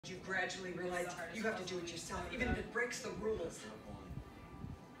You gradually realize you have to do it yourself, even if it breaks the rules.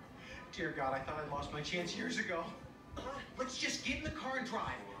 Dear God, I thought I lost my chance years ago. Let's just get in the car and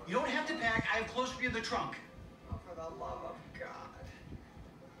drive. You don't have to pack. I have clothes for you in the trunk. Oh, for the love of God.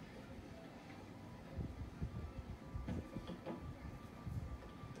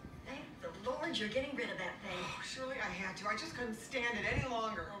 Thank the Lord you're getting rid of that thing. Oh, surely I had to. I just couldn't stand it any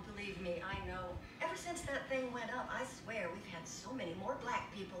longer. Oh, believe me, I know. Ever since that thing went up, I swear we've had so many more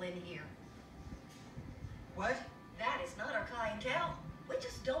black people in here. What? That is not our clientele. We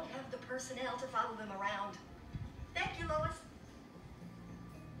just don't have the personnel to follow them around. Thank you, Lois.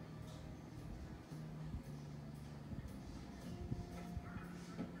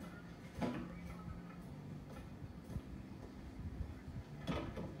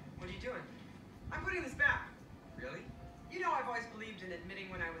 What are you doing? I'm putting this back. Really? You know I've always believed in admitting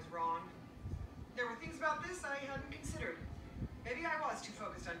when I was wrong. There were things about this I hadn't considered. Maybe I was too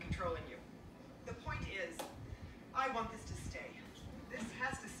focused on controlling you. The point is, I want this to stay. This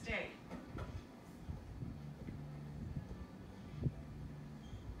has to stay.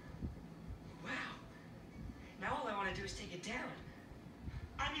 Wow. Now all I want to do is take it down.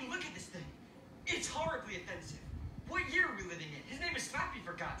 I mean, look at this thing. It's horribly offensive. What year are we living in? His name is Slappy,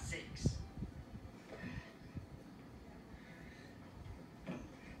 for God's sakes.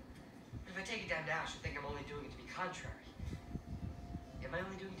 If I take it down now, she'll think I'm only doing it to be contrary. Am I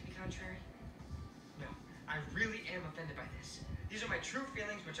only doing it to be contrary? No, I really am offended by this. These are my true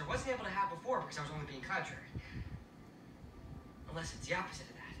feelings, which I wasn't able to have before because I was only being contrary. Unless it's the opposite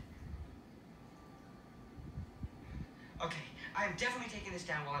of that. Okay, I am definitely taking this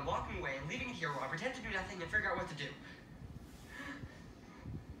down while I'm walking away and leaving it here while I pretend to do nothing and figure out what to do.